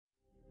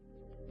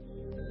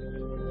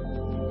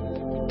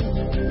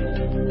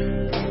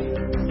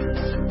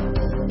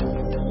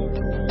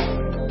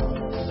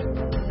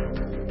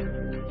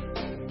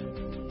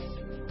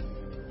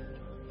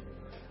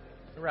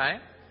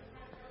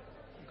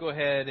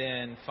ahead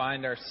and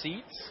find our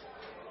seats.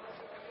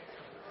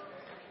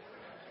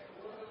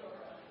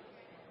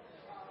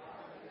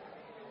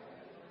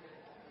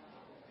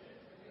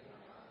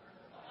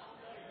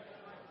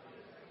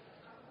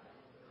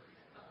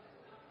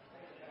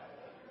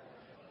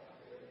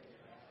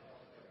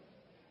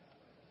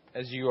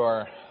 As you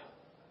are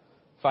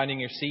finding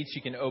your seats,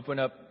 you can open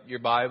up your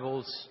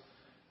Bibles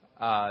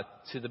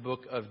to the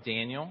book of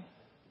Daniel.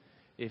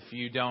 If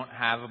you don't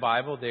have a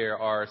Bible, there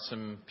are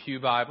some pew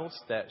Bibles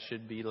that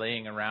should be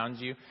laying around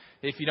you.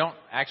 If you don't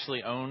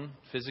actually own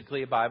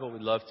physically a Bible,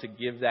 we'd love to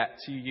give that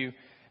to you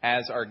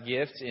as our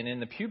gift. And in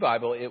the pew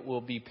Bible, it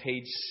will be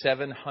page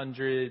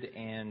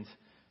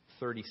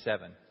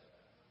 737.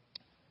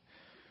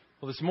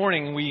 Well, this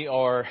morning we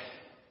are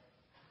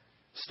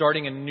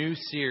starting a new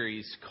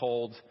series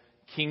called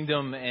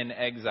Kingdom and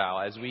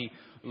Exile as we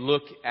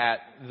look at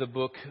the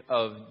book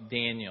of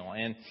Daniel.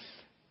 And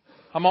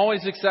I'm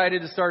always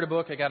excited to start a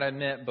book, I gotta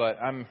admit,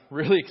 but I'm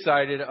really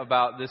excited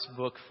about this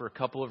book for a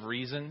couple of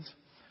reasons.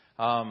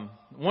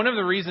 One of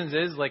the reasons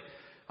is like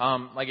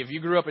if you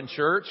grew up in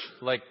church,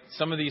 like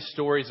some of these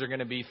stories are going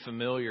to be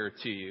familiar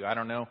to you. I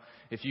don't know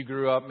if you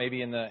grew up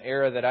maybe in the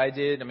era that I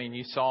did. I mean,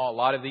 you saw a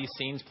lot of these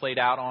scenes played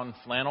out on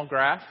flannel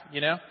graph,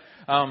 you know.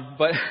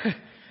 But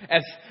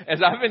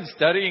as I've been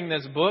studying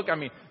this book, I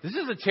mean, this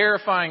is a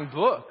terrifying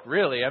book,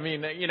 really. I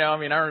mean,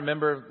 I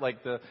remember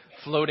like the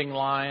floating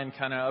lion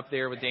kind of up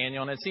there with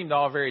Daniel, and it seemed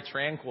all very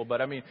tranquil. But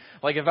I mean,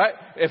 like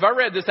if I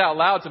read this out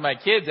loud to my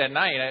kids at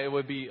night, it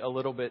would be a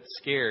little bit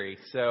scary.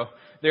 So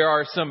there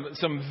are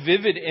some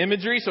vivid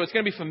imagery, so it's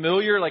going to be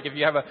familiar, like if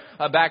you have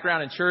a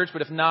background in church.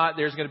 But if not,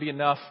 there's going to be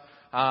enough,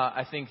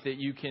 I think, that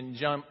you can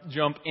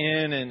jump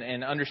in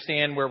and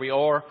understand where we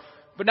are.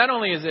 But not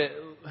only is it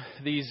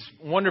these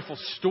wonderful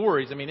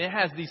stories, I mean, it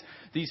has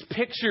these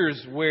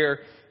pictures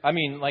where, I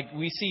mean, like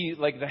we see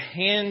like the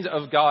hand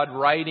of God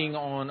writing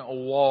on a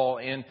wall,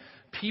 and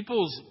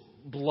people's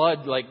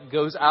blood like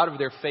goes out of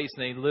their face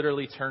and they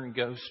literally turn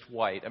ghost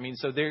white. I mean,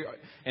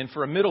 and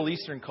for a Middle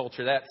Eastern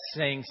culture, that's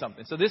saying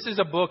something. So this is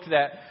a book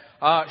that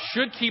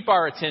should keep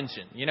our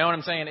attention. You know what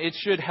I'm saying? It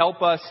should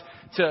help us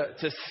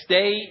to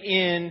stay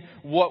in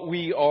what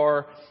we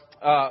are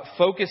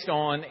focused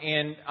on.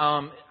 And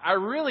I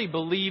really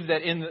believe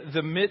that in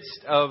the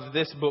midst of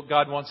this book,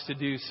 God wants to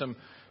do some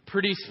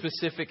pretty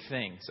specific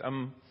things.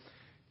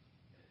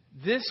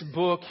 This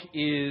book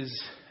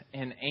is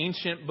an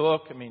ancient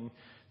book. I mean,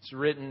 it's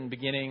written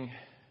beginning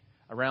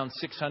around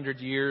 600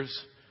 years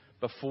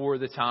before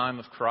the time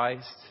of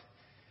Christ.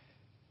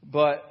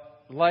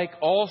 But like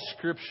all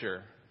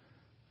Scripture,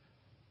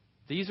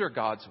 these are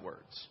God's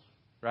words,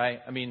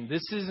 right? I mean,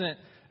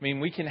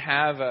 we can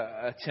have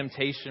a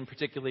temptation,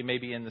 particularly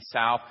maybe in the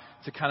South,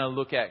 to kind of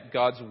look at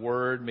God's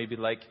Word, maybe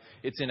like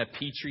it's in a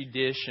petri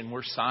dish and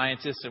we're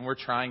scientists and we're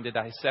trying to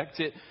dissect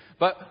it.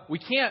 But we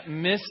can't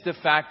miss the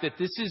fact that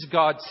this is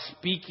God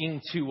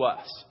speaking to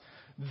us.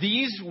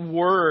 These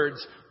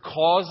words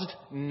caused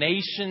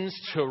nations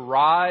to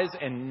rise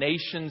and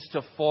nations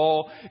to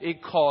fall.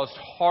 It caused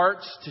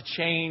hearts to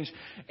change.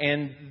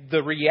 And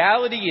the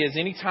reality is,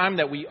 anytime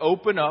that we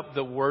open up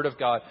the Word of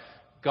God,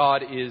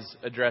 God is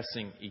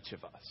addressing each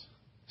of us.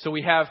 So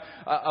we have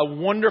a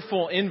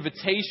wonderful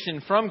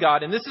invitation from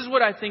God. And this is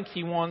what I think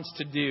He wants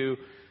to do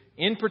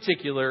in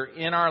particular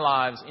in our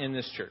lives in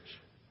this church.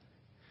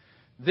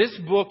 This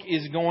book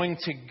is going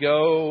to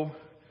go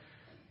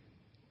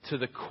to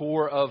the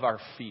core of our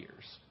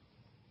fears.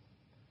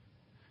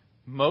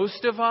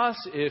 Most of us,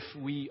 if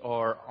we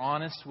are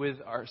honest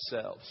with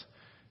ourselves,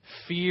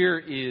 fear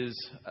is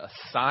a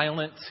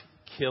silent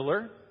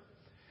killer.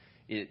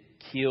 It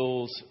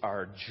kills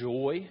our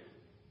joy.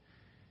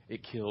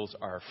 It kills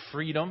our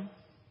freedom.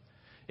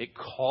 It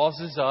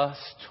causes us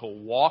to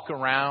walk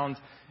around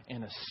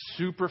in a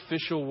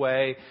superficial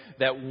way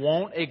that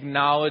won't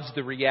acknowledge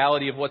the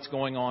reality of what's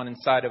going on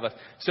inside of us.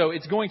 So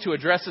it's going to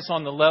address us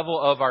on the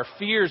level of our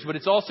fears, but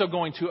it's also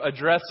going to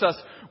address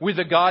us with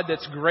a God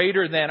that's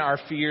greater than our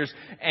fears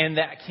and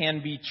that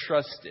can be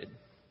trusted.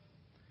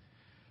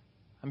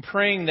 I'm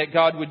praying that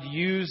God would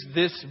use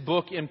this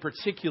book in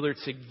particular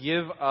to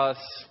give us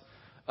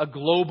a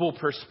global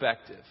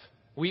perspective.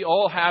 We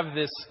all have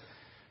this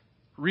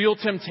real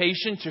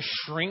temptation to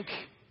shrink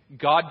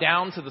God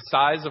down to the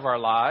size of our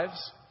lives,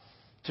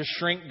 to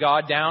shrink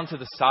God down to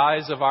the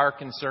size of our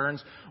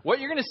concerns. What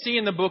you're going to see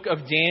in the book of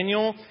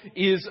Daniel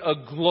is a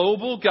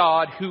global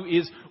God who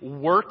is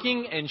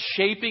working and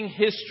shaping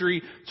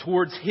history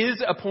towards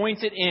His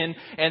appointed end.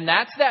 And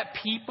that's that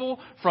people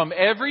from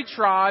every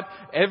tribe,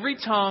 every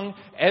tongue,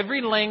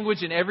 every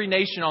language, and every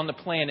nation on the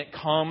planet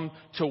come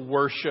to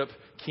worship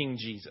King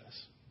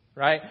Jesus.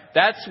 Right?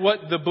 That's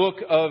what the book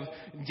of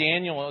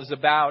Daniel is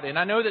about. And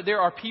I know that there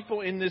are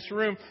people in this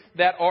room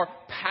that are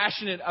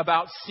passionate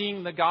about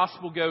seeing the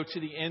gospel go to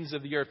the ends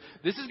of the earth.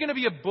 This is going to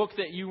be a book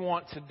that you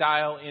want to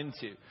dial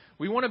into.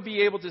 We want to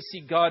be able to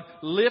see God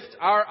lift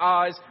our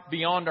eyes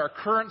beyond our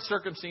current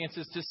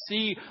circumstances to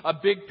see a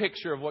big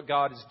picture of what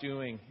God is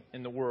doing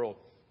in the world.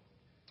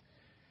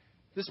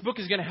 This book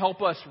is going to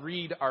help us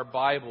read our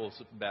Bibles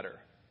better.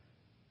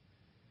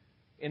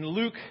 In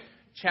Luke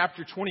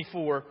chapter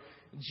 24,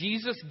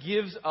 Jesus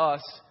gives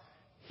us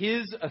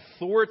his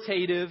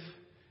authoritative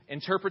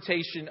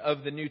interpretation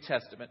of the New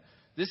Testament.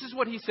 This is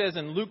what he says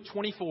in Luke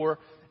 24,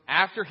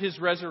 after his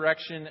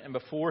resurrection and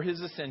before his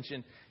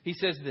ascension. He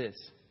says this,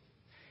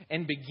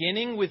 "And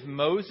beginning with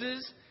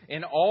Moses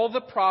and all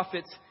the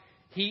prophets,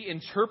 he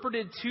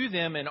interpreted to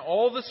them in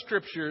all the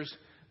scriptures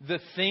the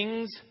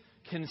things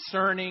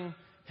concerning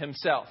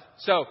himself."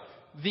 So,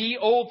 the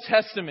Old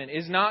Testament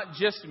is not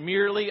just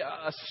merely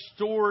a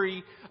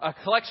story, a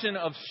collection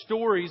of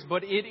stories,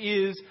 but it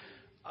is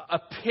a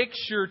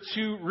picture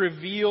to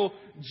reveal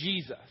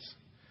Jesus.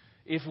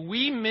 If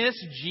we miss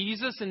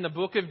Jesus in the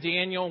book of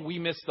Daniel, we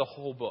miss the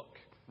whole book,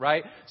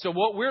 right? So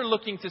what we're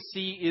looking to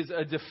see is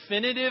a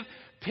definitive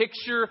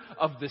picture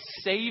of the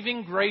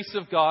saving grace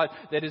of God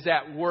that is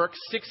at work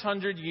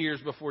 600 years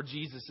before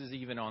Jesus is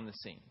even on the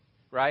scene.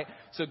 Right?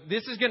 So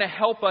this is going to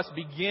help us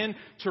begin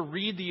to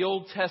read the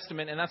Old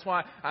Testament. And that's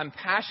why I'm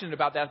passionate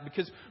about that.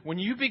 Because when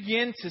you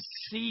begin to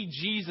see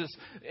Jesus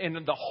in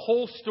the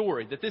whole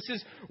story, that this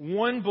is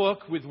one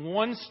book with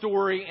one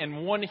story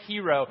and one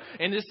hero.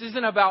 And this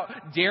isn't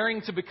about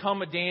daring to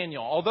become a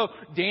Daniel. Although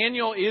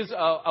Daniel is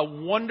a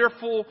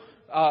wonderful,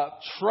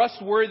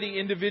 trustworthy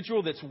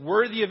individual that's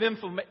worthy of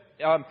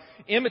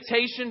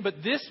imitation.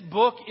 But this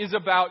book is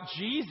about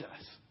Jesus.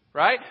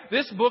 Right?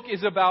 This book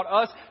is about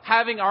us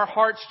having our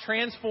hearts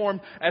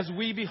transformed as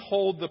we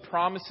behold the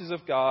promises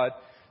of God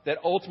that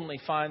ultimately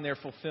find their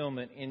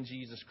fulfillment in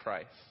Jesus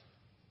Christ.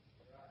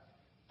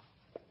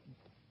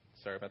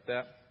 Sorry about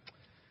that.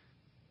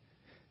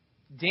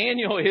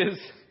 Daniel is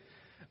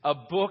a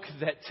book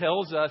that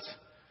tells us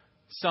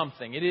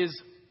something. It is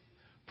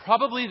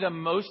probably the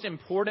most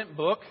important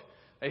book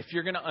if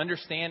you're going to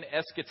understand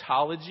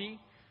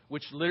eschatology,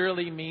 which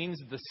literally means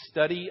the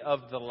study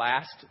of the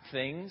last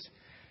things.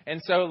 And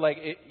so,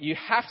 you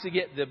have to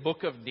get the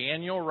book of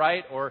Daniel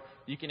right, or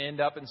you can end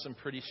up in some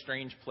pretty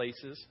strange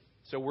places.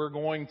 So we're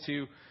going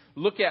to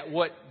look at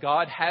what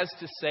God has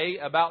to say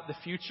about the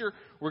future.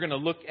 We're going to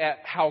look at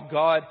how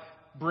God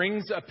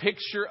brings a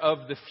picture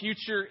of the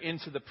future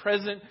into the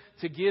present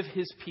to give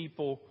his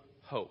people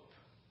hope.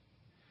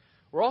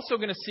 We're also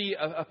going to see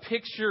a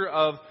picture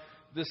of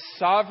the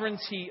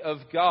sovereignty of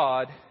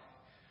God.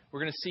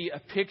 We're going to see a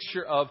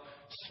picture of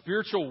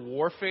spiritual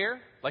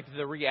warfare, like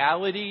the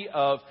reality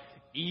of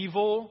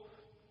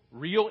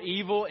real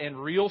evil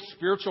and real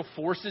spiritual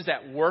forces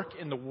at work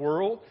in the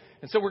world.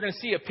 And so we're going to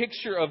see a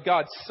picture of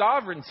God's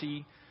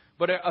sovereignty,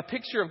 but a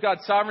picture of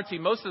God's sovereignty,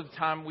 most of the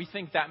time we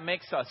think that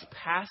makes us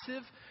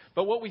passive.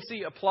 But what we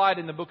see applied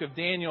in the book of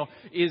Daniel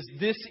is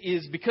this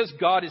is because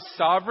God is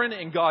sovereign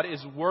and God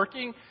is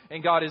working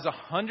and God is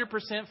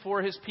 100%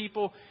 for his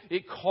people,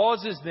 it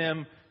causes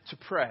them to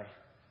pray.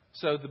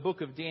 So the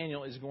book of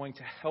Daniel is going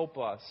to help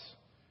us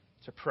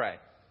to pray.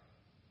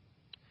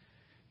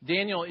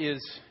 Daniel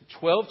is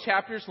 12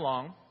 chapters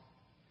long.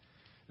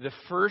 The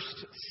first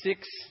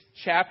 6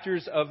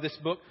 chapters of this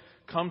book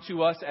come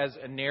to us as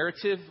a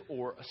narrative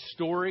or a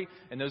story.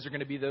 And those are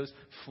going to be those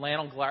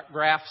flannel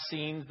graph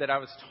scenes that I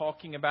was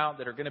talking about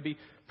that are going to be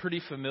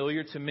pretty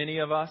familiar to many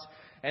of us.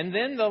 And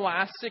then the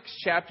last 6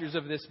 chapters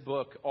of this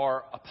book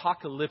are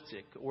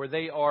apocalyptic, or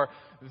they are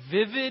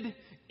vivid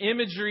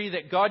imagery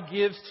that God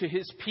gives to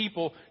his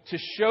people to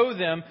show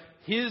them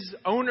his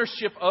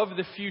ownership of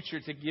the future,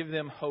 to give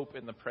them hope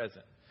in the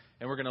present.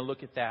 And we're going to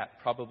look at that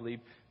probably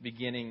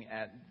beginning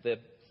at the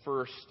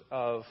 1st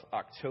of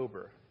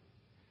October.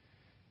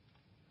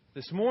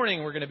 This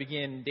morning we're going to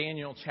begin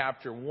Daniel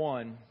chapter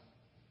 1,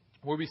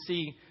 where we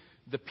see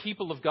the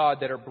people of God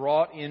that are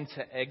brought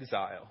into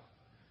exile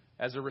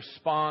as a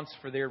response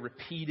for their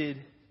repeated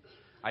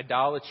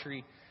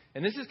idolatry.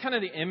 And this is kind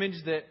of the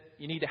image that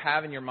you need to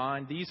have in your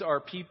mind. These are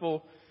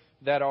people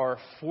that are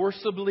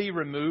forcibly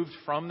removed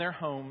from their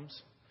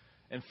homes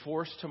and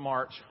forced to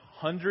march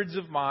hundreds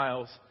of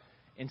miles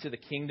into the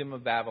kingdom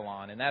of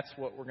Babylon. And that's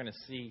what we're going to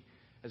see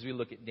as we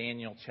look at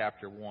Daniel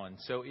chapter 1.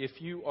 So if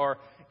you are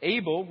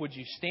able, would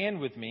you stand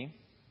with me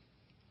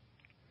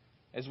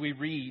as we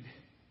read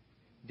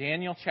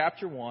Daniel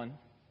chapter 1,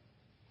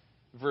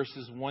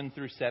 verses 1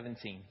 through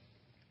 17.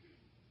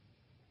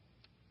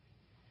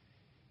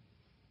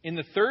 In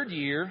the 3rd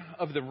year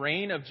of the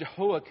reign of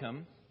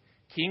Jehoiakim,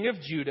 king of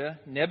Judah,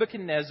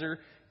 Nebuchadnezzar,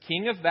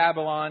 king of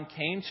Babylon,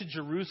 came to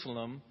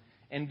Jerusalem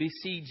and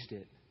besieged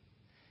it.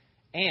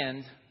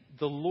 And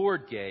the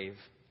Lord gave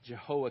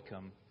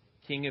Jehoiakim,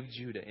 king of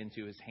Judah,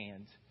 into his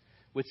hands,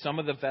 with some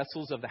of the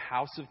vessels of the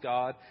house of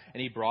God,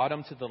 and he brought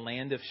them to the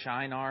land of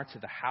Shinar, to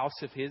the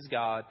house of his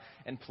God,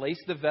 and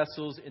placed the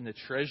vessels in the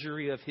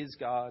treasury of his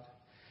God.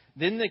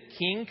 Then the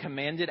king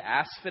commanded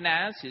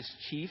Ashpenaz, his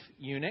chief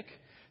eunuch,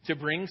 to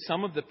bring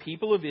some of the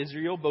people of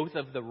Israel, both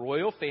of the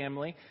royal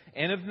family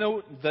and of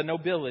the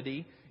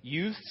nobility,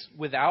 youths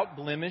without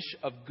blemish,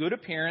 of good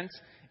appearance,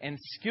 and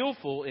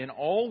skillful in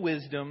all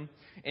wisdom,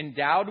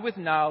 endowed with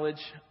knowledge,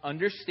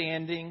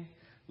 understanding,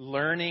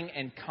 learning,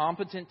 and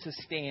competent to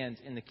stand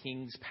in the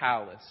king's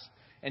palace,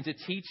 and to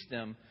teach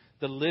them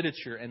the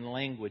literature and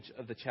language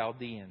of the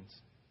Chaldeans.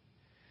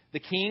 The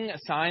king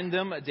assigned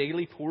them a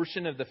daily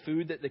portion of the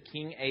food that the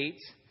king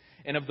ate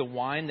and of the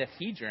wine that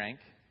he drank.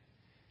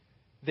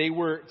 They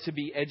were to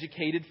be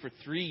educated for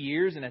 3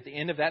 years, and at the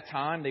end of that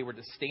time, they were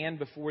to stand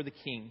before the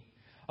king.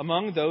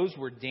 Among those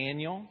were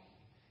Daniel,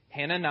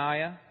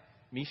 Hananiah,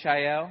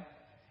 Mishael,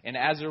 and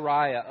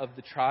Azariah of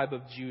the tribe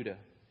of Judah.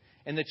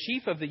 And the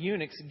chief of the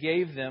eunuchs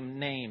gave them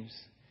names.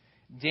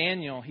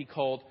 Daniel he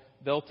called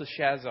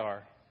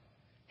Belteshazzar.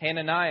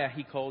 Hananiah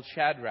he called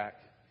Shadrach.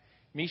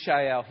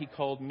 Mishael he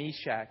called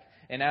Meshach.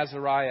 And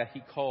Azariah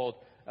he called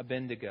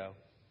Abednego.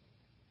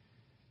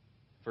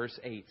 Verse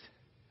 8.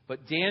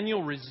 But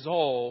Daniel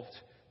resolved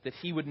that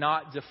he would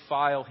not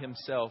defile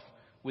himself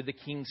with the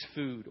king's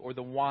food or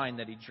the wine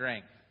that he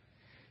drank.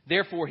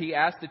 Therefore he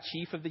asked the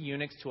chief of the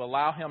eunuchs to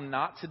allow him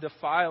not to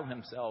defile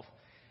himself.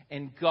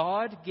 And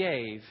God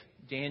gave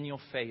Daniel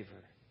favor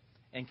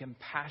and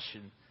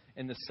compassion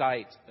in the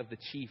sight of the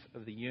chief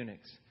of the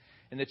eunuchs.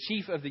 And the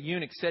chief of the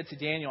eunuchs said to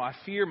Daniel, I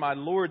fear my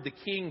lord the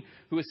king,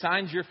 who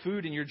assigns your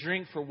food and your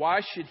drink, for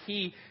why should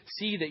he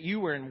see that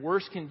you are in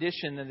worse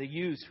condition than the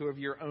youths who are of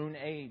your own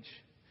age?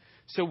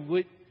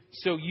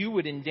 So you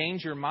would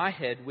endanger my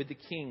head with the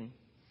king.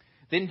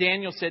 Then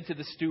Daniel said to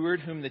the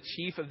steward, whom the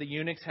chief of the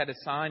eunuchs had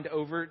assigned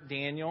over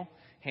Daniel,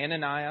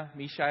 Hananiah,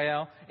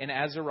 Mishael, and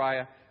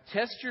Azariah,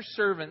 test your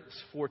servants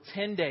for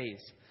 10 days.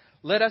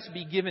 Let us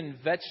be given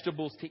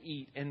vegetables to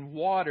eat and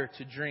water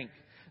to drink.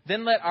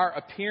 Then let our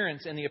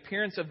appearance and the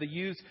appearance of the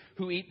youths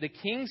who eat the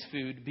king's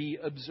food be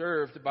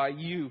observed by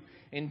you,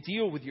 and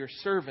deal with your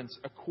servants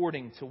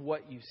according to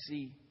what you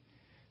see.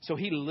 So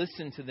he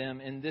listened to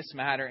them in this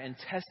matter and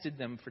tested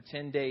them for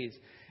 10 days.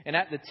 And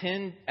at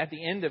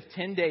the end of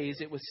 10 days,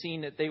 it was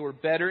seen that they were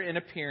better in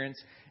appearance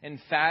and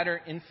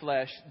fatter in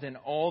flesh than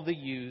all the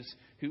youths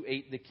who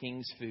ate the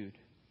king's food.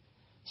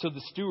 So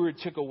the steward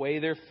took away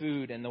their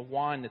food and the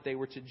wine that they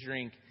were to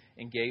drink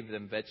and gave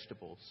them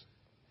vegetables.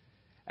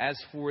 As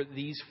for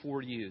these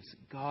 4 youths,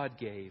 God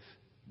gave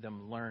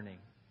them learning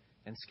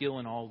and skill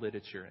in all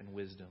literature and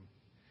wisdom.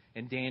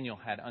 And Daniel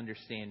had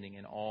understanding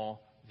in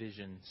all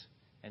visions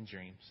and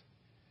dreams.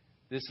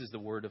 This is the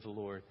word of the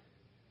Lord.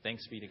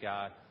 Thanks be to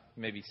God.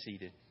 You may be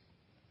seated.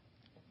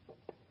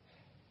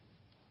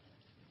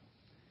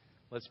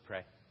 Let's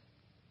pray.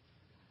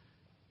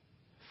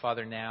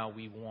 Father, now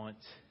we want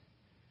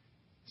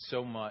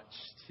so much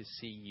to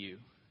see you.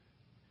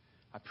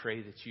 I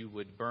pray that you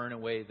would burn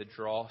away the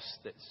dross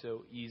that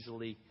so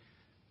easily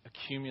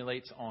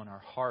accumulates on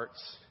our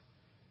hearts,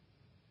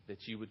 that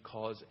you would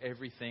cause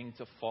everything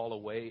to fall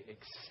away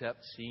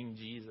except seeing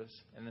Jesus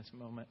in this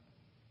moment.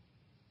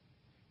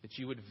 That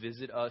you would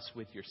visit us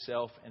with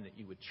yourself and that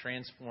you would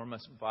transform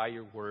us by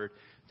your word,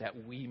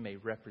 that we may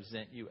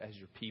represent you as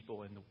your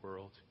people in the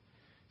world.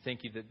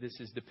 Thank you that this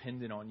is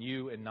dependent on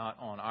you and not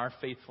on our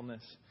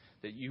faithfulness,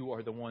 that you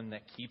are the one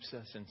that keeps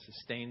us and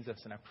sustains us.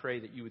 And I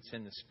pray that you would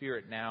send the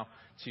Spirit now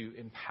to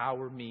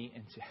empower me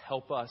and to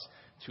help us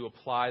to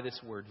apply this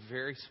word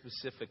very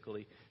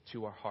specifically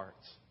to our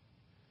hearts.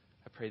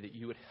 I pray that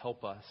you would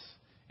help us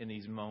in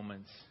these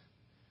moments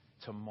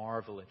to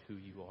marvel at who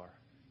you are.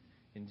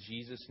 In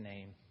Jesus'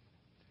 name,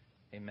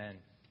 amen.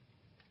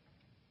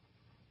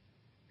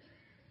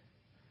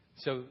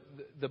 So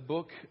the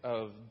book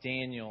of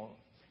Daniel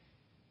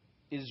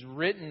is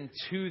written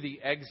to the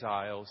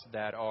exiles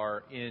that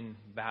are in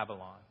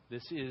Babylon.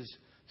 This is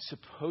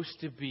supposed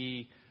to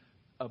be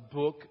a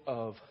book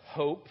of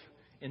hope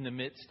in the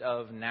midst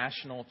of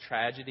national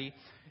tragedy.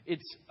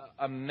 It's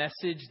a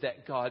message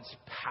that God's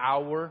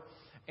power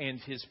and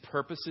His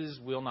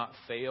purposes will not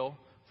fail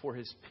for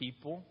His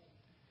people.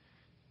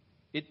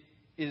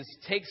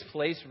 Takes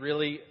place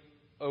really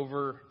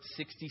over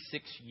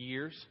 66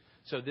 years.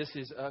 So this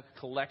is a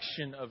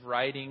collection of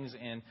writings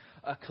and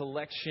a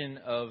collection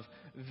of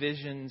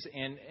visions.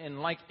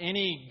 And like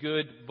any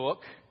good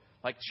book,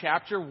 like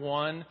chapter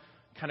 1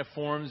 kind of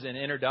forms an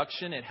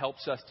introduction. It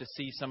helps us to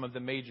see some of the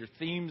major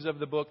themes of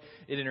the book.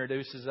 It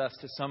introduces us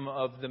to some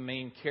of the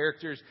main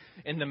characters.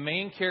 And the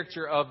main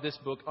character of this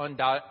book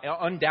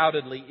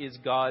undoubtedly is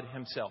God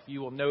Himself.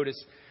 You will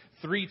notice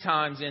 3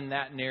 times in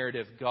that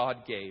narrative,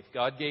 God gave.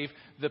 God gave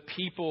the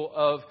people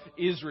of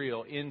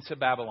Israel into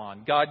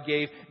Babylon. God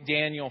gave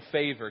Daniel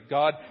favor.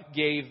 God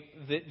gave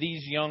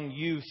these young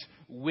youths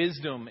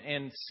wisdom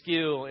and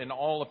skill in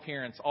all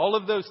appearance. All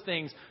of those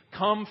things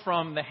come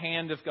from the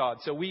hand of God.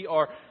 So we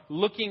are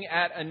looking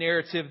at a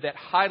narrative that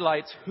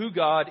highlights who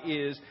God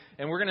is,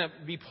 and we're going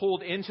to be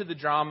pulled into the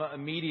drama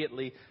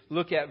immediately.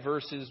 Look at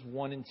verses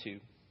 1 and 2.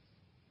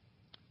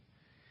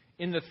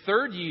 In the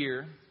 3rd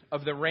year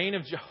of the reign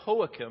of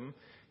Jehoiakim,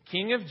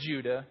 king of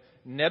Judah,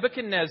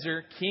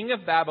 Nebuchadnezzar, king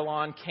of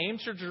Babylon, came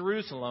to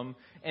Jerusalem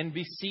and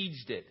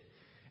besieged it.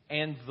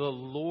 And the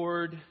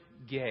Lord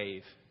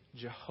gave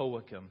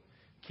Jehoiakim,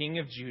 king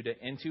of Judah,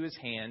 into his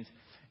hand,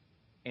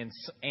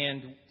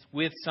 and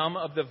with some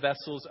of the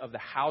vessels of the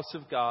house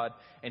of God,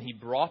 and he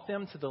brought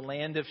them to the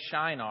land of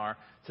Shinar,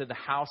 to the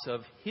house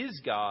of his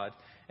God,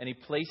 and he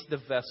placed the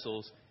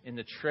vessels in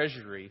the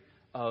treasury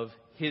of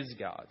his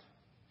God.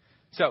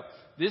 So,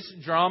 this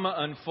drama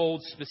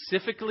unfolds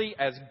specifically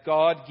as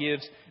God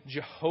gives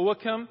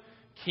Jehoiakim,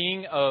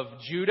 king of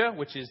Judah,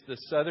 which is the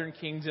southern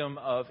kingdom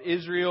of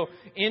Israel,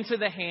 into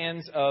the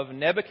hands of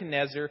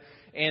Nebuchadnezzar.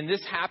 And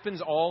this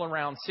happens all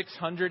around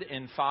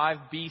 605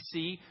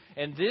 BC.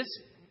 And this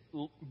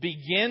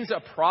begins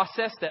a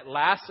process that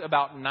lasts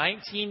about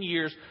 19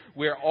 years,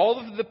 where all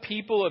of the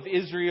people of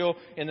Israel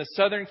in the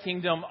southern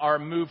kingdom are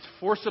moved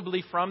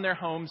forcibly from their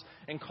homes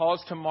and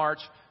caused to march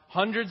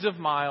hundreds of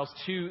miles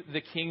to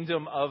the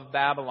kingdom of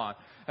Babylon.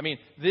 I mean,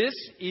 this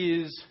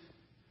is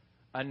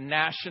a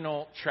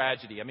national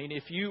tragedy. I mean,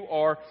 if you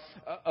are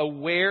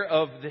aware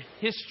of the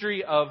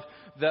history of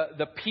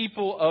the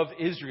people of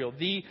Israel,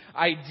 the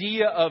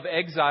idea of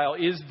exile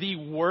is the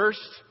worst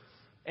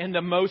and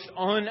the most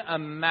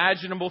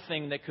unimaginable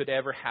thing that could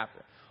ever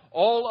happen.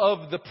 All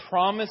of the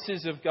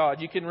promises of God,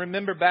 you can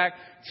remember back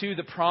to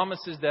the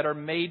promises that are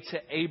made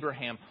to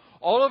Abraham.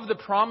 All of the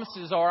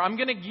promises are, I'm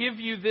going to give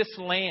you this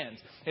land.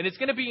 And it's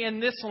going to be in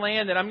this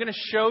land that I'm going to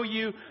show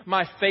you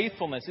my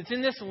faithfulness. It's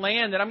in this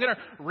land that I'm going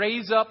to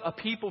raise up a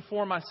people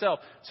for myself.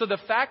 So the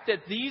fact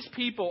that these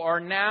people are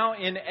now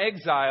in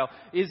exile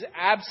is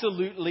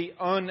absolutely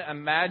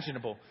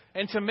unimaginable.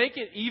 And to make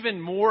it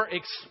even more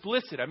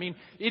explicit, I mean,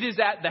 it is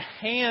at the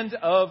hand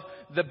of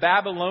the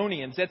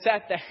Babylonians. It's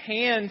at the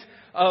hand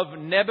of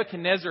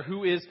Nebuchadnezzar,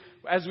 who is,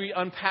 as we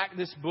unpack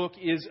this book,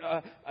 is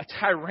a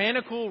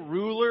tyrannical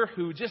ruler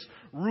who just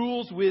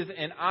rules with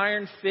an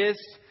iron fist.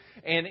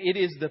 And it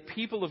is the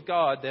people of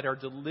God that are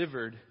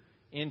delivered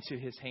into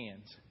his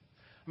hands.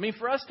 I mean,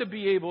 for us to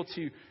be able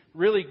to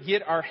really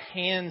get our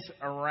hands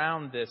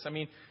around this, I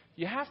mean,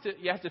 you have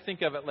to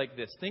think of it like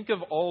this. Think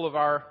of all of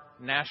our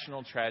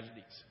national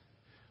tragedies.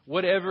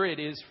 Whatever it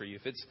is for you.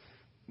 If it's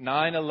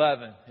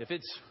 9/11, if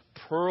it's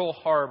Pearl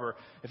Harbor,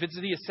 if it's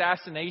the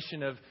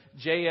assassination of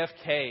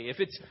JFK, if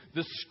it's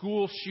the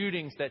school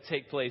shootings that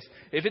take place,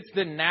 if it's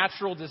the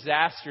natural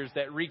disasters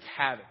that wreak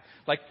havoc.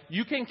 Like,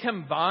 you can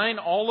combine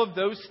all of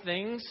those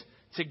things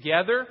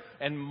together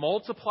and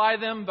multiply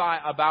them by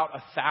about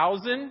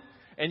 1,000,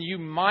 and you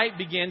might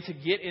begin to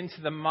get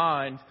into the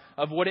mind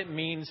of what it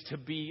means to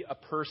be a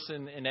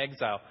person in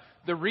exile.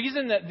 The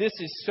reason that this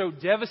is so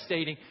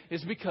devastating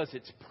is because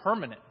it's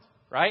permanent,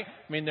 right?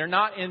 I mean, they're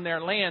not in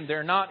their land.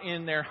 They're not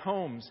in their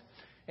homes.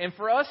 And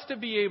for us to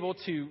be able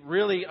to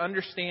really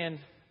understand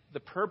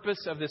the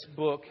purpose of this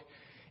book,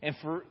 and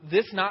for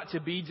this not to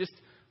be just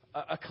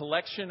a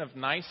collection of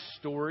nice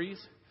stories,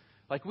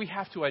 like, we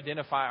have to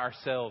identify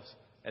ourselves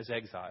as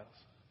exiles.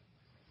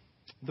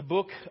 The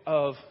book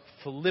of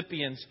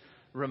Philippians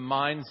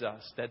reminds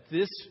us that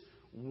this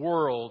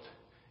world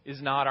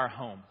is not our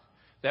home.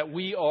 That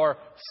we are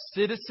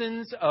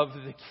citizens of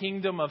the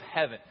kingdom of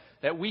heaven.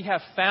 That we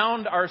have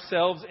found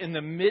ourselves in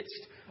the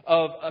midst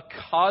of a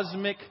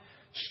cosmic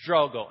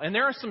struggle. And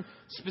there are some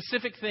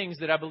specific things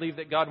that I believe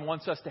that God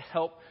wants us to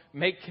help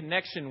make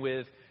connection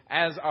with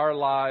as our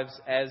lives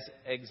as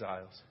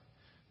exiles.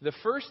 The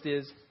first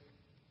is,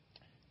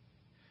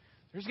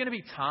 there's going to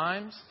be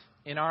times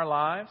in our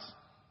lives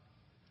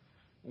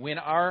when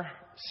our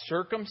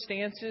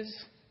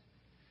circumstances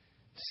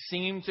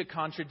seem to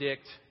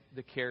contradict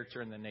the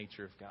character and the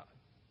nature of God.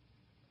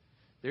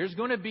 There's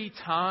going to be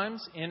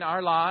times in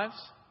our lives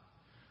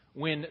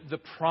when the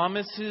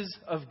promises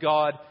of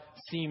God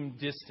seem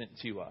distant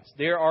to us.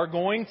 There are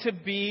going to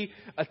be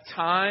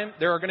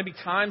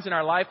times in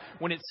our life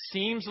when it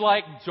seems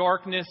like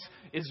darkness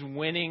is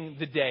winning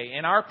the day.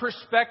 And our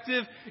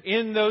perspective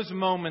in those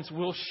moments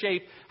will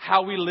shape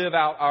how we live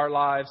out our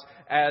lives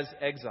as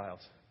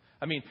exiles.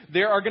 I mean,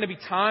 there are going to be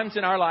times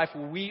in our life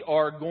where we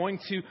are going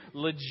to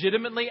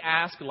legitimately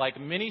ask, like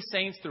many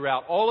saints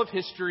throughout all of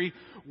history,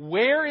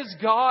 where is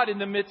God in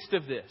the midst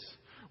of this?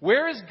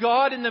 Where is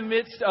God in the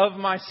midst of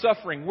my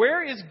suffering?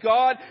 Where is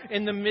God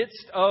in the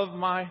midst of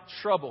my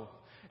trouble?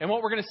 And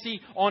what we're going to see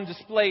on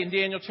display in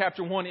Daniel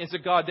chapter 1 is a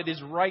God that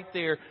is right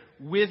there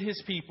with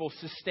his people,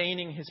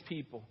 sustaining his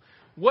people.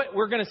 What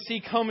we're going to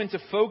see come into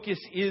focus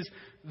is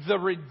the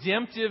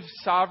redemptive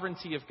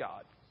sovereignty of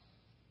God.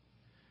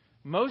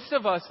 Most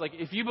of us, like,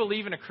 if you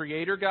believe in a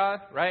creator God,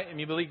 right, and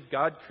you believe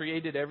God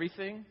created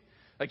everything,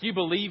 like, you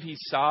believe he's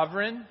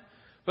sovereign,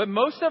 but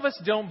most of us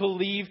don't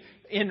believe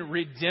in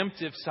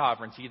redemptive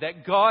sovereignty,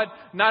 that God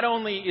not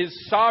only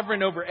is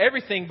sovereign over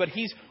everything, but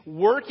he's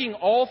working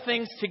all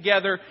things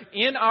together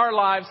in our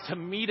lives to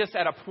meet us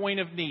at a point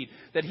of need,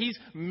 that he's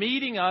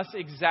meeting us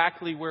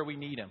exactly where we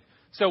need him.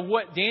 So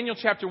what Daniel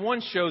chapter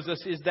 1 shows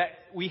us is that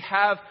we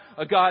have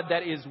a God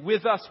that is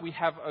with us. We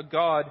have a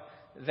God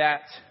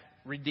that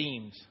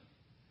redeems.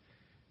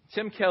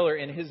 Tim Keller,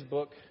 in his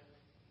book,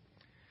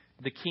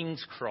 The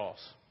King's Cross,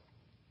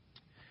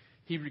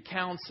 he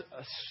recounts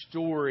a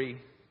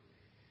story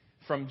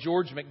from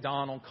George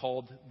MacDonald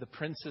called The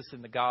Princess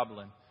and the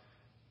Goblin.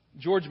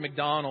 George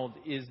MacDonald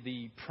is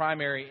the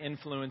primary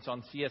influence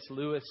on C.S.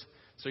 Lewis,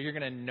 so you're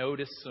going to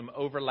notice some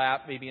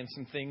overlap maybe in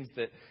some things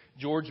that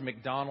George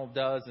MacDonald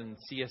does and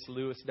C.S.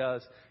 Lewis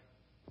does.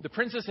 The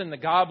Princess and the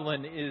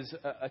Goblin is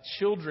a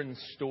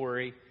children's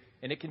story,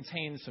 and it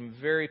contains some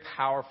very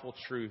powerful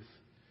truth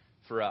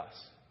for us.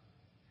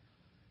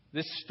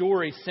 This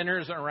story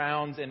centers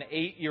around an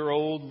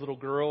 8-year-old little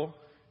girl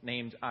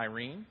named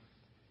Irene.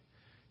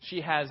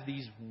 She has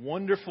these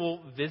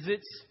wonderful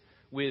visits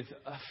with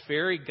a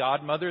fairy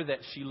godmother that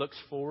she looks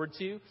forward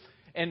to.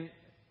 And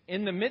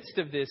in the midst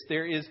of this,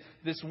 there is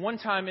this one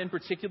time in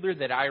particular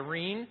that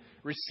Irene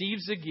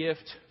receives a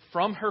gift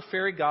from her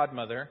fairy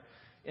godmother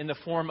in the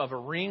form of a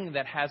ring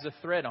that has a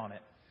thread on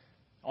it.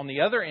 On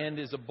the other end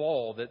is a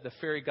ball that the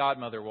fairy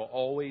godmother will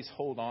always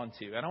hold on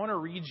to. And I want to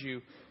read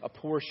you a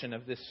portion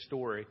of this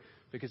story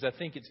because I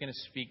think it's going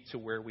to speak to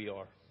where we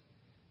are.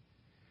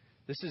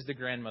 This is the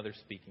grandmother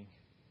speaking,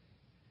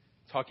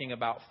 talking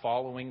about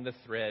following the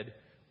thread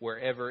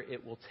wherever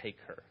it will take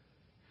her.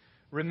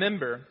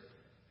 Remember,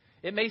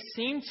 it may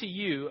seem to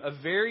you a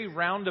very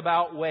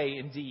roundabout way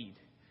indeed,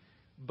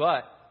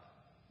 but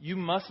you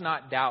must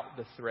not doubt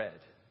the thread.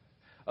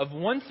 Of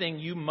one thing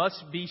you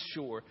must be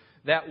sure,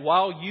 that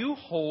while you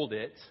hold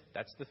it,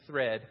 that's the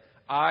thread,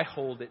 I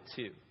hold it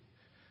too.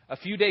 A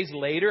few days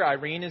later,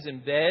 Irene is in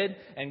bed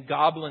and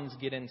goblins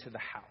get into the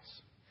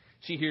house.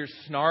 She hears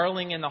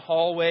snarling in the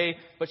hallway,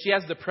 but she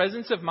has the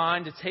presence of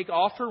mind to take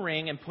off her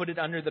ring and put it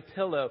under the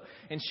pillow.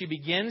 And she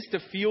begins to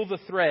feel the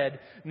thread,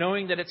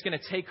 knowing that it's going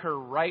to take her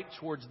right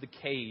towards the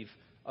cave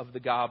of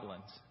the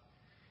goblins.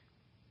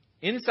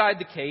 Inside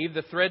the cave,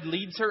 the thread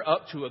leads her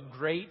up to a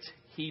great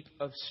heap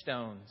of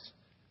stones,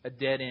 a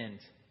dead end.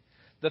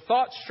 The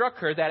thought struck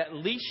her that at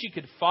least she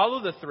could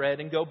follow the thread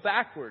and go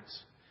backwards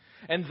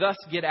and thus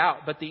get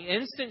out. But the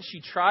instant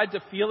she tried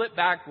to feel it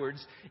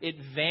backwards, it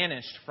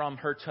vanished from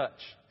her touch.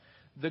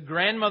 The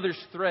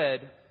grandmother's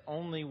thread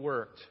only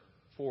worked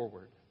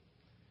forward.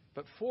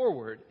 But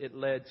forward, it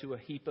led to a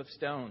heap of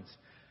stones.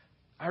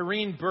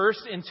 Irene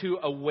burst into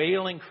a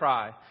wailing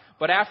cry.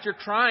 But after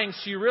crying,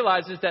 she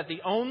realizes that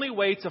the only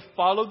way to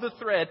follow the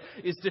thread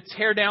is to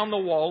tear down the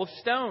wall of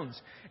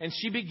stones. And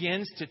she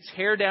begins to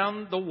tear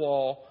down the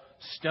wall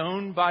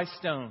stone by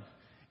stone.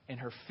 And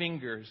her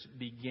fingers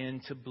begin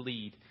to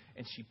bleed.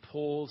 And she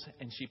pulls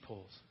and she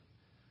pulls.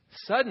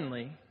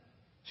 Suddenly,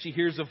 she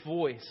hears a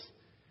voice.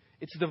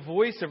 It's the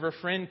voice of her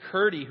friend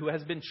Curdy, who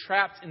has been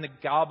trapped in the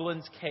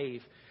goblin's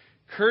cave.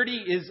 Curdy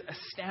is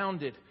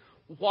astounded.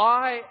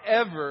 Why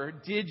ever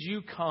did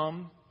you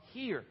come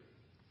here?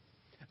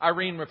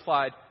 Irene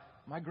replied,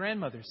 my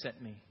grandmother sent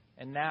me,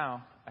 and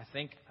now I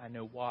think I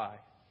know why.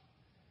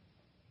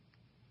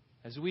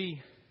 As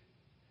we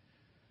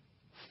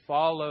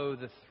follow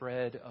the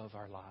thread of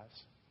our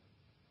lives,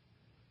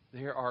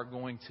 there are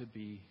going to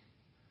be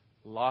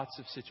lots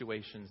of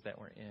situations that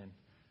we're in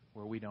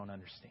where we don't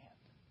understand.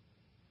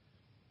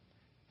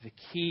 The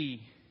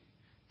key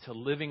to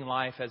living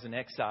life as an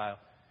exile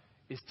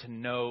is to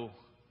know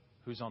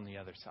who's on the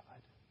other side.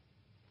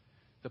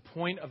 The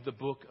point of the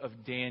book of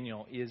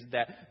Daniel is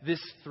that this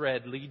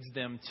thread leads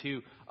them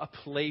to a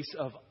place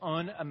of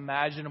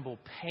unimaginable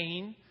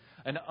pain,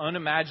 an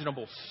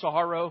unimaginable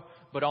sorrow,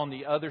 but on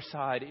the other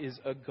side is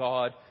a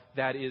God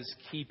that is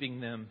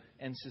keeping them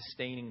and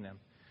sustaining them.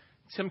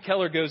 Tim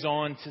Keller goes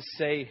on to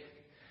say,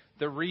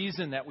 the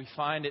reason that we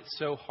find it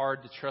so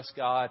hard to trust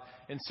God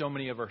in so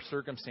many of our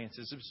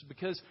circumstances is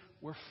because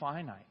we're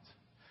finite.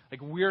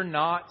 Like, we're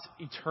not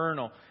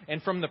eternal.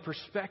 And from the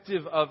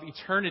perspective of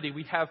eternity,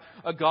 we have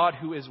a God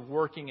who is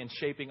working and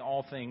shaping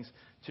all things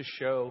to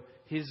show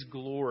His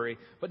glory.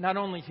 But not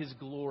only His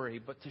glory,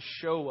 but to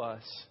show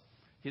us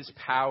His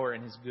power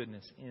and His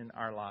goodness in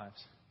our lives.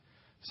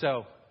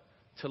 So,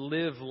 to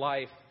live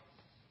life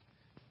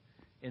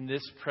in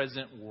this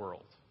present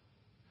world,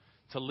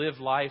 to live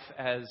life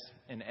as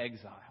an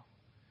exile,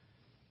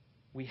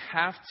 we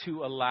have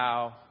to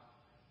allow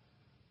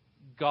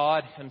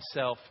God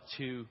Himself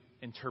to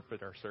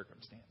interpret our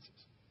circumstances.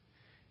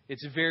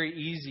 It's very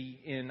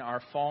easy in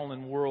our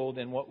fallen world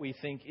and what we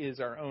think is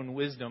our own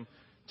wisdom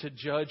to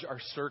judge our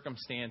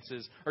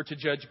circumstances or to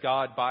judge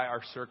God by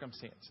our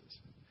circumstances.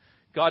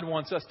 God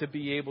wants us to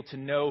be able to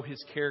know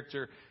His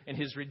character and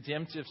His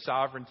redemptive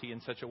sovereignty in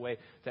such a way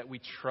that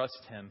we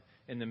trust Him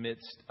in the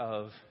midst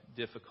of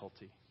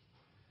difficulty.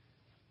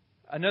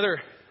 Another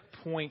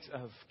point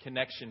of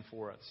connection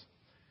for us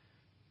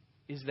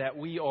is that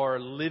we are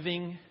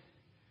living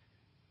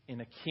in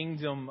a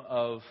kingdom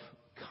of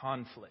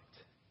conflict.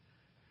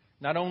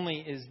 Not only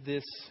is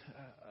this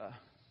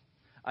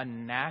a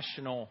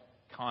national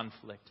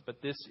conflict,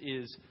 but this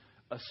is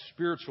a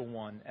spiritual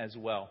one as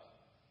well.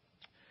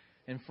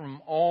 And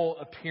from all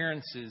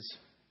appearances,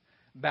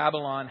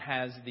 Babylon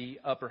has the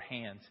upper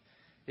hand.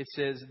 It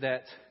says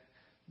that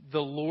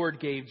the Lord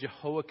gave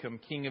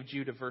Jehoiakim, king of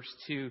Judah, verse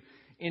 2,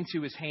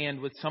 into his hand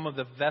with some of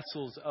the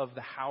vessels of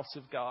the house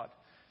of God.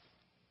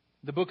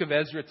 The book of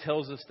Ezra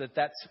tells us that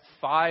that's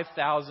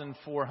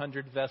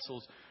 5,400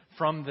 vessels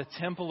from the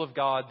temple of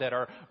God that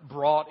are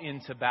brought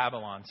into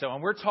Babylon. So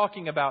when we're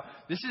talking about,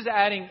 this is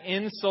adding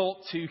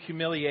insult to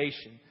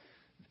humiliation.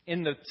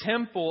 In the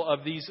temple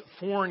of these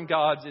foreign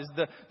gods is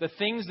the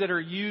things that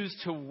are used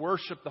to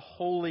worship the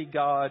holy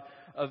God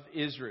of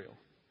Israel.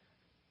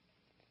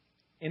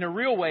 In a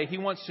real way, he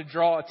wants to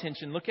draw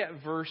attention. Look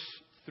at verse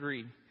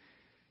 3.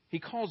 He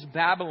calls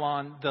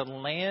Babylon the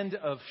land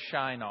of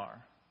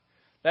Shinar.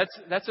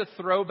 That's a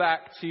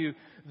throwback to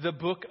the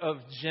book of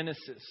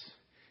Genesis.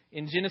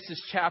 In Genesis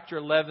chapter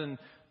 11,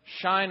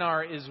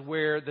 Shinar is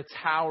where the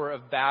Tower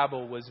of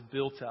Babel was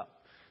built up.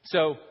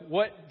 So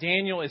what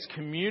Daniel is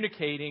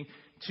communicating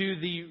to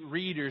the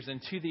readers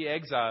and to the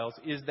exiles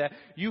is that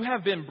you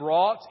have been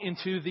brought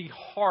into the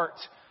heart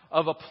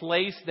of a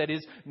place that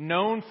is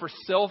known for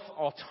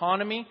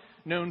self-autonomy,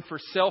 known for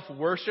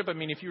self-worship. I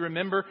mean, if you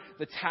remember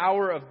the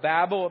Tower of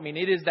Babel, I mean,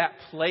 it is that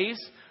place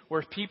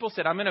where people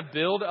said, I'm going to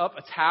build up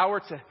a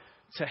tower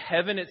to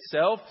heaven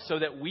itself so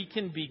that we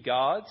can be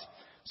gods.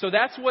 So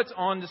that's what's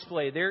on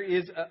display. There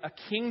is a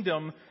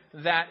kingdom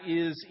that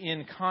is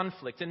in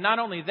conflict. And not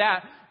only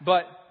that,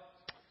 but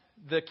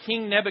the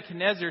king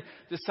Nebuchadnezzar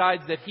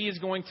decides that he is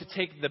going to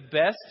take the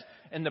best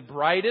and the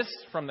brightest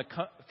from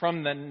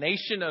the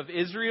nation of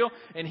Israel,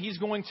 and he's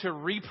going to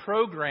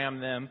reprogram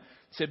them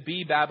to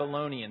be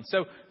Babylonian.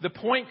 So the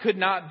point could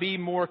not be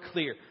more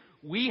clear.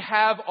 We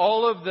have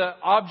all of the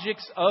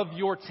objects of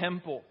your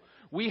temple.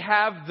 We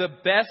have the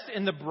best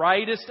and the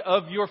brightest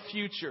of your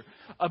future.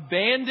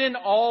 Abandon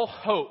all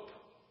hope,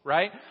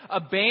 right?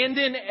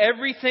 Abandon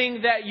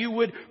everything that you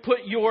would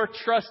put your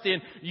trust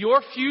in.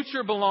 Your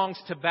future belongs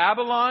to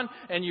Babylon,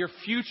 and your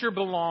future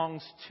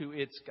belongs to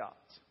its gods.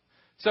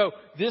 So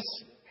this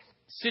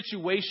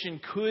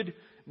situation could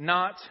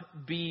not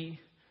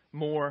be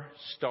more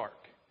stark.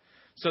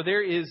 So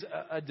there is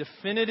a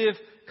definitive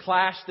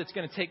clash that's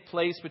going to take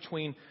place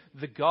between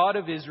the God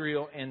of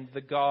Israel and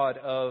the God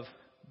of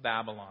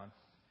Babylon.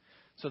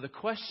 So the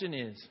question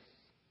is,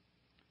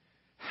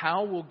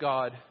 how will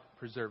God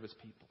preserve His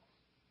people?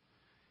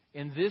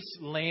 In this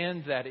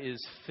land that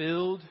is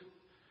filled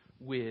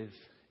with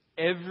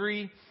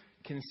every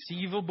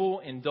conceivable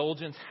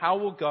indulgence, how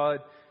will God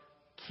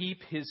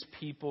keep His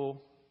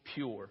people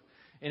pure?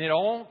 And it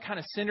all kind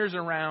of centers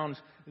around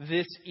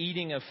this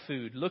eating of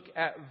food. Look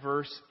at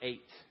verse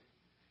 8.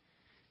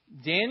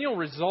 Daniel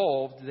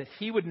resolved that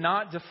he would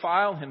not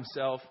defile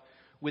himself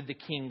with the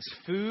king's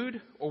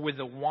food or with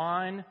the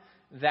wine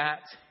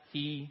that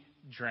he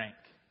drank.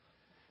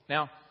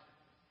 Now,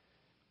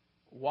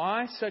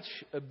 why such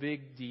a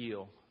big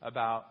deal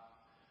about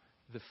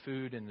the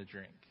food and the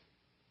drink?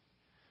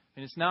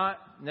 And it's not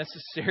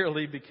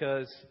necessarily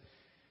because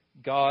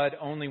God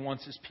only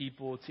wants His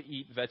people to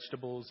eat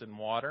vegetables and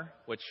water,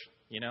 which,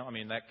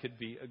 that could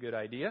be a good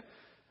idea.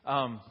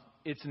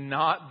 It's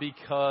not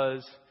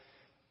because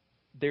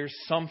there's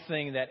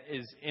something that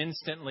is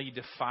instantly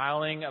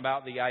defiling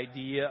about the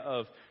idea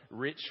of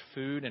rich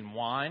food and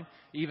wine.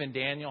 Even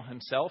Daniel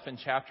himself in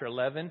chapter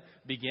 11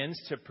 begins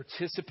to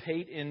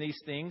participate in these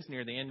things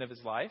near the end of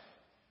his life,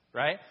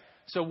 right?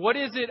 So what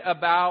is it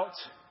about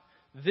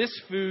this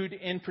food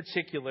in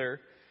particular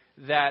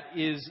that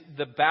is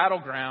the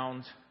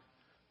battleground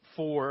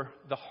for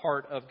the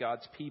heart of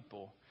God's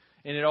people?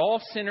 And it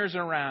all centers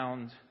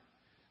around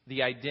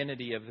the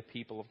identity of the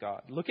people of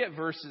God. Look at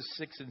verses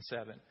 6 and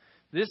 7.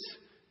 This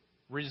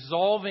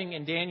resolving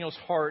in Daniel's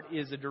heart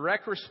is a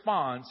direct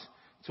response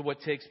to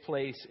what takes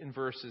place in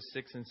verses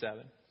 6 and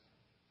 7.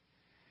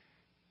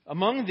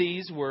 Among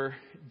these were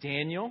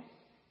Daniel,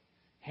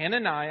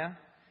 Hananiah,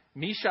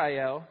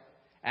 Mishael,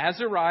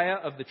 Azariah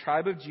of the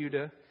tribe of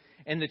Judah,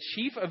 and the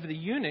chief of the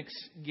eunuchs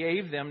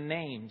gave them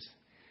names.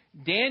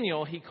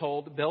 Daniel he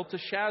called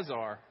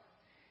Belteshazzar.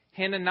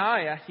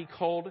 Hananiah he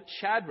called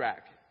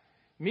Shadrach.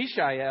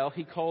 Mishael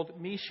he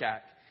called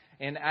Meshach.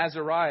 And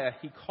Azariah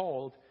he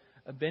called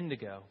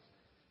Abednego.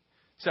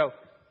 So,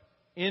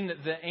 in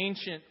the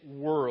ancient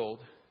world,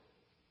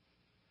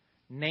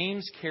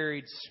 names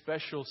carried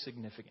special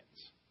significance.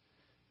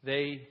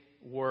 They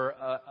were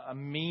a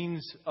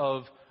means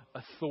of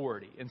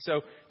authority. And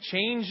so,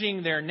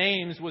 changing their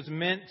names was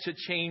meant to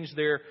change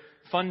their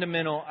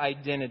fundamental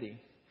identity.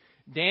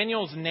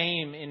 Daniel's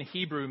name in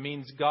Hebrew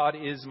means God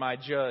is my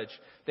judge.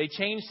 They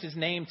changed his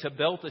name to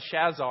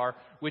Belteshazzar,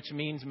 which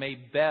means may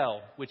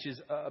Bel, which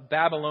is a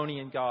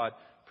Babylonian god,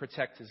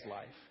 protect his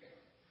life.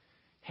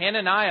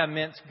 Hananiah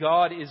meant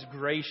God is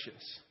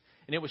gracious.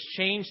 And it was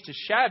changed to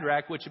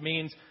Shadrach, which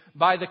means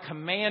by the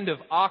command of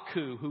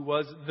Aku, who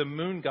was the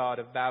moon god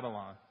of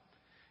Babylon.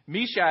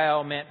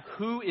 Mishael meant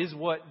who is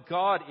what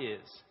God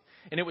is.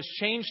 And it was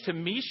changed to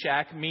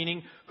Meshach,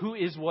 meaning who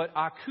is what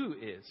Aku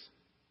is.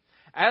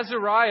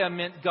 Azariah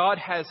meant God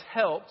has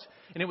helped.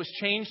 And it was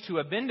changed to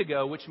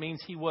Abednego, which means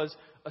he was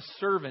a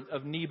servant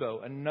of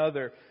Nebo,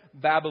 another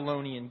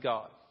Babylonian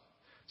god.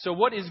 So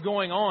what is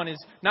going on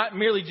is not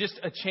merely just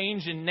a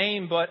change in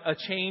name, but a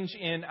change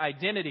in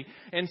identity.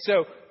 And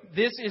so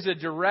this is a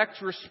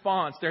direct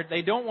response.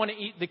 They don't want to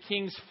eat the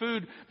king's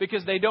food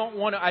because they don't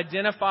want to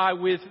identify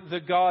with the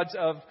gods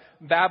of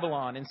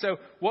Babylon. And so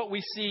what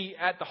we see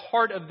at the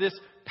heart of this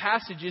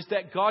passage is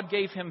that God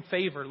gave him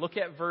favor. Look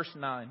at verse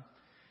 9.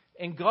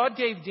 And God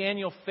gave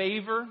Daniel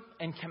favor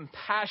and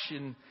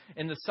compassion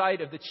in the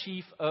sight of the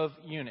chief of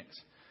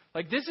eunuchs.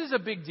 This is a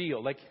big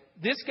deal.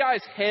 This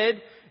guy's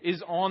head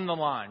is on the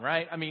line,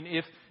 right? I mean,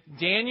 if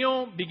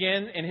Daniel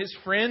and his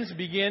friends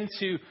begin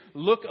to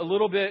look a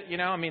little bit,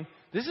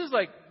 this is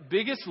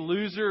biggest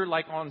loser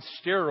on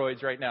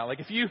steroids right now.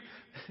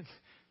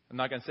 I'm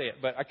not going to say it,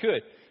 but I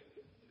could.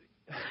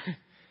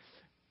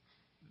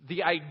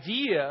 The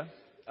idea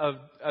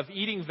of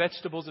eating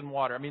vegetables and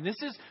water. I mean,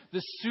 this is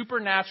the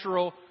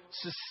supernatural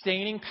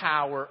sustaining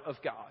power of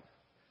God.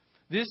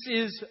 This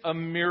is a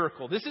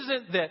miracle. This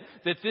isn't that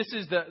this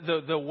is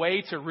the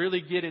way to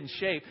really get in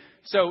shape.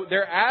 So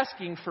they're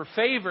asking for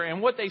favor,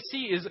 and what they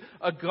see is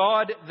a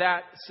God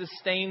that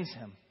sustains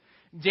him.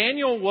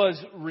 Daniel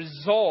was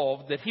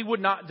resolved that he would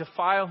not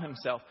defile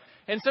himself.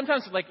 And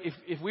sometimes, like,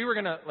 if we were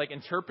going to, like,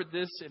 interpret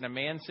this in a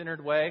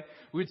man-centered way,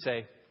 we'd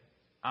say,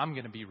 I'm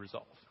going to be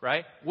resolved,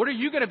 right? What are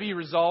you going to be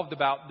resolved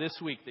about this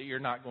week that you're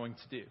not going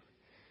to do?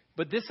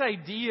 But this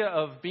idea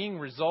of being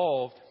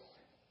resolved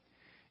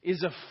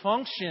is a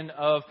function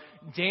of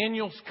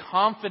Daniel's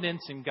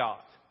confidence in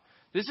God.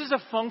 This is a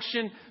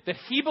function that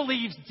he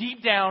believes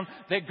deep down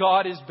that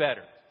God is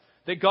better,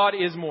 that God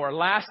is more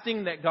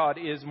lasting, that God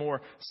is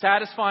more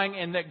satisfying,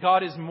 and that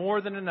God is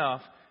more than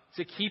enough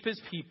to keep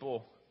his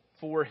people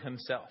for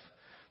himself.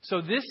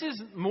 So this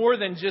is more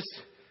than just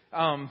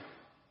a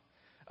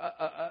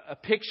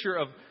picture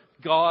of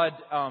God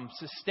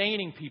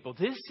sustaining people.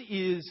 This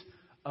is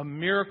a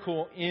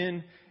miracle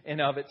in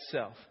and of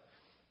itself.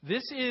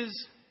 This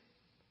is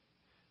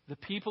the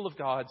people of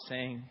God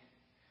saying,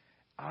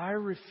 I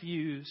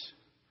refuse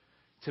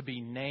to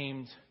be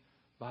named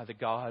by the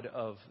God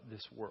of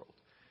this world.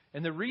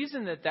 And the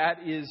reason that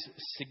is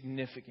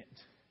significant,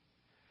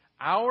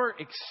 our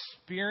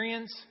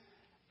experience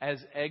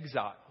as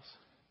exiles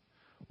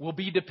will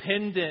be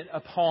dependent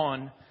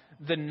upon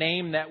the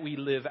name that we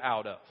live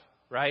out of,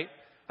 right?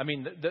 I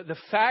mean, the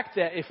fact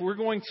that if we're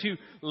going to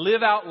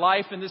live out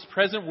life in this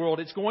present world,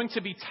 it's going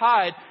to be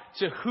tied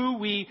to who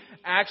we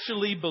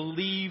actually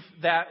believe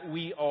that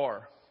we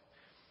are.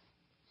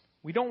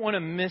 We don't want to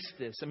miss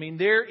this. I mean,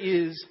 there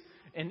is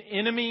an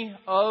enemy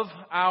of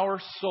our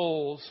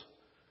souls.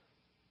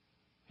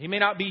 He may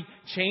not be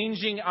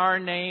changing our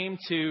name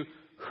to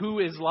who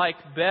is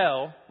like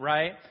Bel,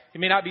 right? He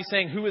may not be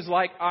saying who is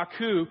like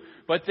Aku,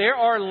 but there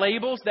are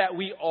labels that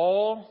we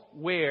all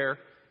wear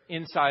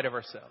inside of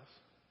ourselves.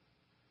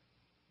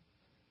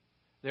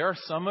 There are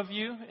some of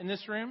you in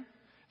this room,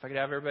 if I could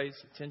have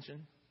everybody's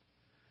attention,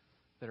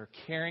 that are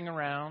carrying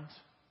around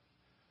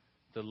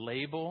the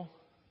label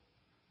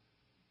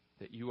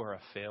that you are a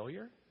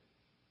failure,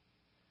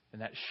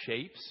 and that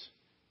shapes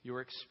your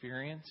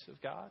experience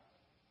of God.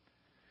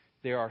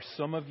 There are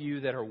some of you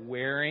that are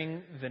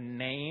wearing the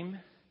name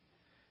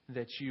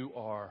that you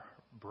are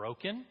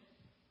broken,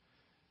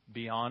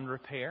 beyond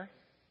repair.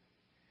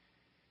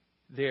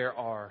 There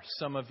are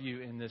some of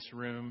you in this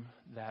room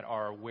that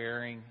are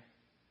wearing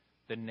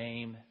the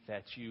name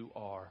that you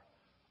are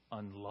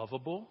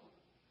unlovable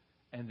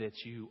and that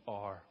you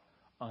are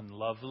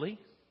unlovely.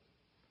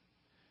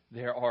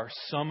 There are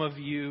some of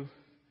you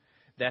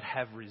that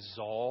have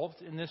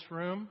resolved in this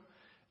room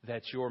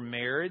that your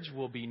marriage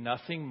will be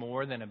nothing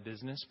more than a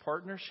business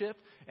partnership,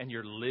 and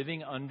you're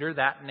living under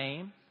that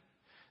name.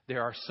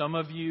 There are some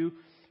of you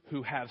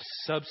who have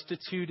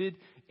substituted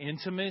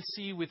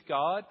intimacy with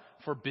God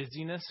for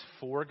busyness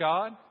for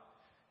God,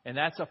 and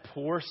that's a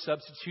poor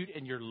substitute,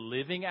 and you're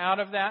living out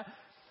of that.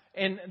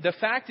 And the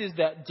fact is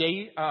that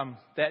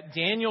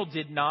Daniel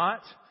did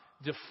not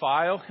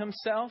defile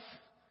himself,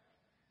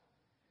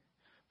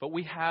 but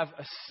we have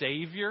a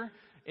Savior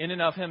in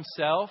and of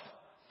himself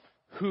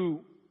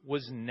who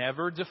was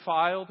never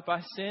defiled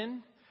by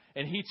sin.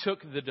 And he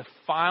took the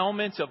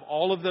defilement of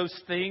all of those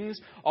things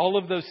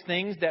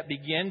that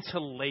begin to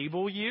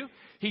label you.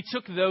 He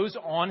took those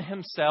on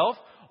himself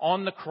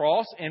on the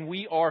cross, and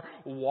we are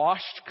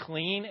washed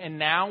clean. And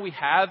now we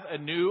have a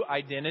new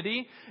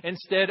identity.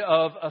 Instead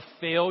of a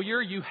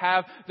failure, you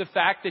have the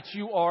fact that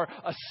you are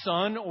a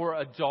son or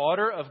a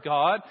daughter of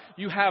God.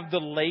 You have the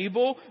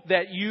label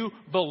that you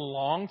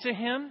belong to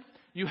him.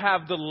 You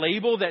have the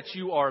label that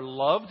you are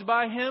loved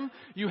by him.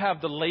 You have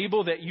the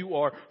label that you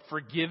are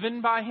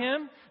forgiven by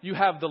him. You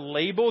have the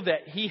label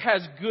that he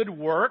has good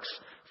works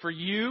for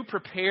you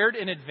prepared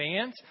in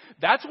advance.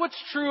 That's what's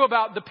true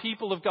about the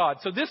people of God.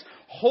 So this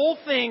whole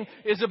thing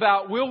is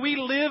about, will we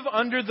live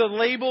under the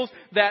labels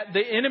that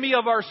the enemy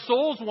of our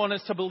souls want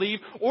us to believe,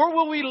 or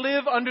will we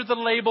live under the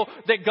label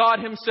that God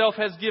himself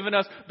has given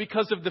us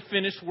because of the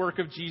finished work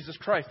of Jesus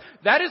Christ?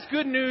 That is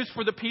good news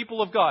for the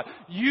people of God.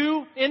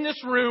 You in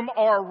this room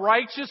are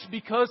righteous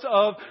because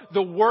of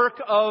the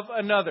work of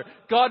another.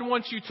 God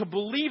wants you to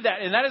believe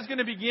that, and that is going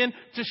to begin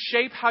to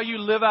shape how you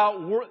live out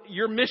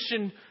your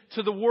mission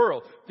to the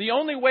world. The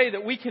only way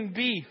that we can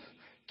be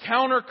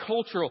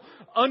countercultural,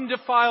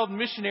 undefiled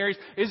missionaries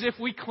is if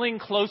we cling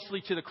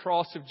closely to the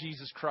cross of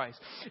Jesus Christ.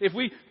 If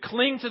we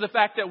cling to the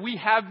fact that we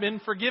have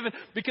been forgiven.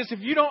 Because if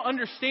you don't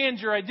understand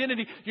your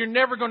identity, you're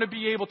never going to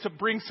be able to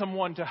bring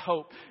someone to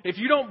hope. If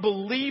you don't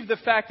believe the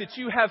fact that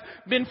you have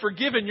been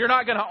forgiven, you're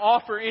not going to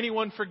offer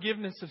anyone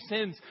forgiveness of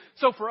sins.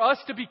 So for us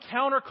to be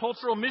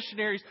countercultural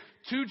missionaries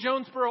to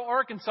Jonesboro,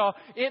 Arkansas,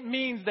 it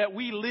means that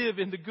we live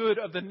in the good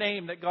of the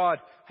name that God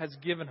has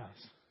given us.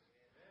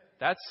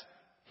 That's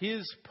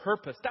his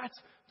purpose. That's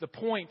the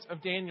point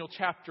of Daniel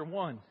chapter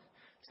 1.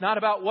 It's not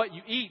about what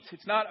you eat.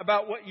 It's not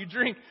about what you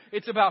drink.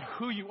 It's about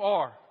who you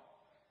are.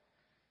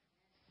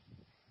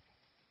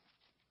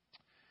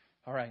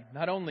 All right.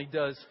 Not only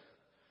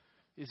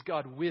is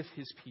God with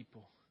His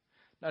people,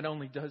 not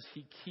only does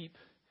He keep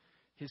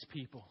His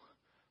people,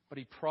 but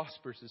He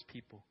prospers His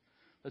people.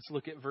 Let's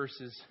look at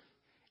verses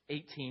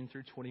 18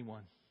 through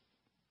 21.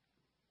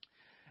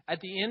 At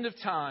the end of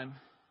time,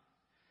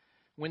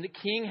 when the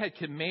king had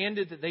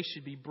commanded that they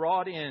should be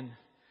brought in,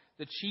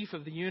 the chief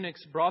of the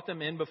eunuchs brought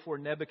them in before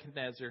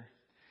Nebuchadnezzar.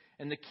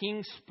 And the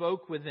king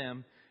spoke with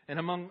them, and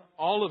among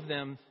all of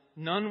them,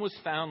 none was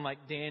found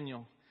like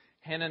Daniel,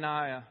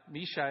 Hananiah,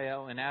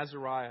 Mishael, and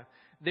Azariah.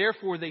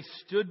 Therefore they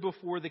stood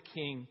before the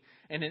king,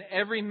 and in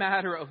every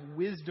matter of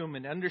wisdom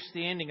and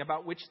understanding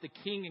about which the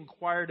king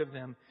inquired of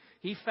them,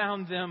 he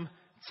found them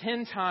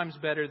 10 times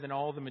better than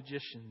all the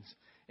magicians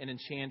and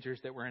enchanters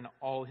that were in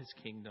all his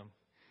kingdom.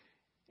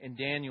 And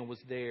Daniel was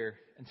there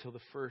until the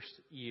first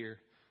year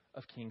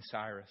of King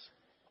Cyrus.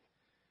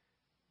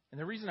 And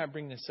the reason I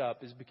bring this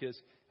up is because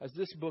as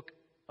this book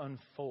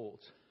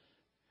unfolds,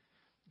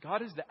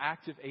 God is the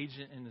active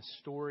agent in the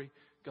story.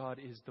 God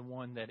is the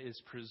one that is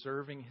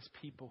preserving His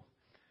people.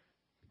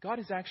 God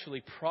is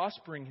actually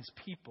prospering His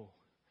people.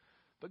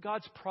 But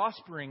God's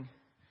prospering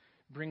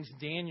brings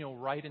Daniel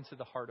right into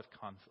the heart of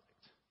conflict.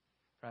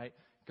 Right?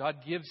 God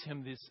gives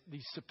him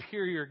these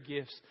superior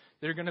gifts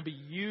that are going to be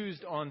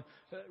used on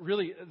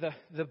really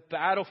the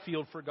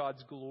battlefield for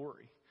God's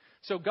glory.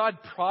 So God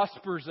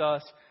prospers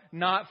us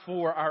not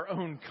for our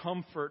own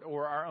comfort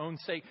or our own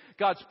sake.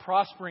 God's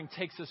prospering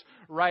takes us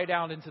right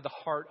out into the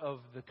heart of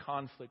the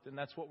conflict. And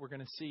that's what we're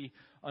going to see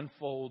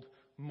unfold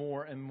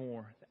more and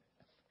more.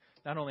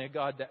 Not only a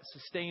God that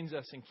sustains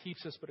us and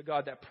keeps us, but a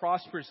God that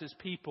prospers His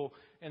people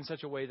in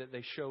such a way that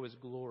they show His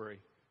glory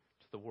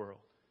to the world.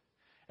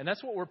 And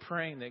that's what we're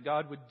praying, that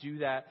God would do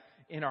that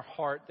in our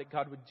heart, that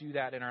God would do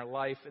that in our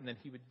life, and that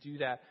He would do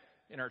that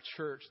in our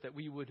church, that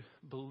we would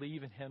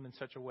believe in Him in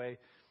such a way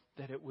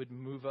that it would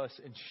move us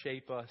and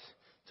shape us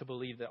to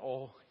believe that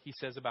all He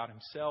says about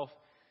Himself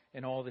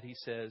and all that He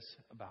says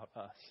about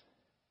us.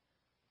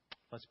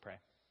 Let's pray.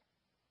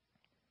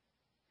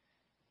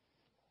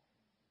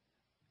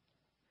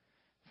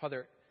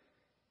 Father,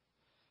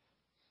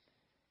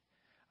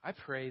 I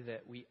pray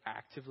that we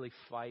actively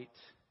fight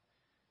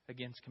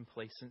against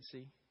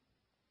complacency,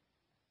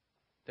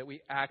 that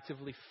we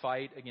actively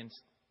fight against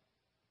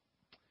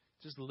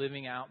just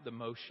living out the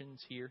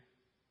motions here.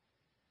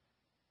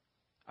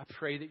 I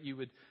pray that you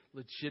would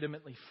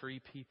legitimately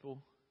free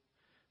people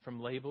from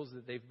labels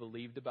that they've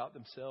believed about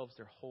themselves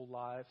their whole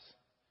lives.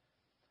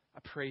 I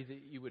pray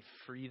that you would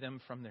free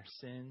them from their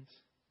sins.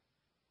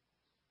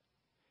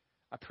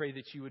 I pray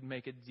that you would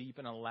make a deep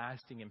and a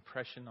lasting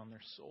impression on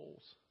their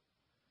souls.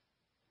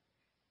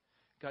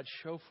 God,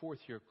 show forth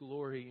your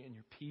glory in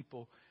your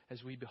people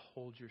as we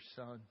behold your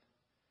Son.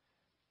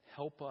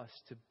 Help us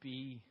to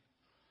be,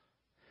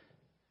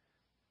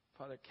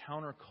 Father,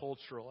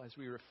 countercultural as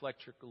we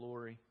reflect your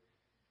glory.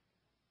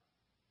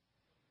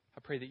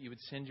 I pray that you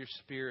would send your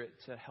Spirit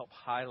to help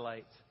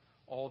highlight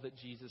all that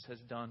Jesus has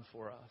done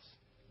for us.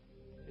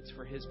 It's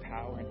for His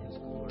power and His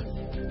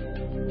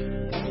glory.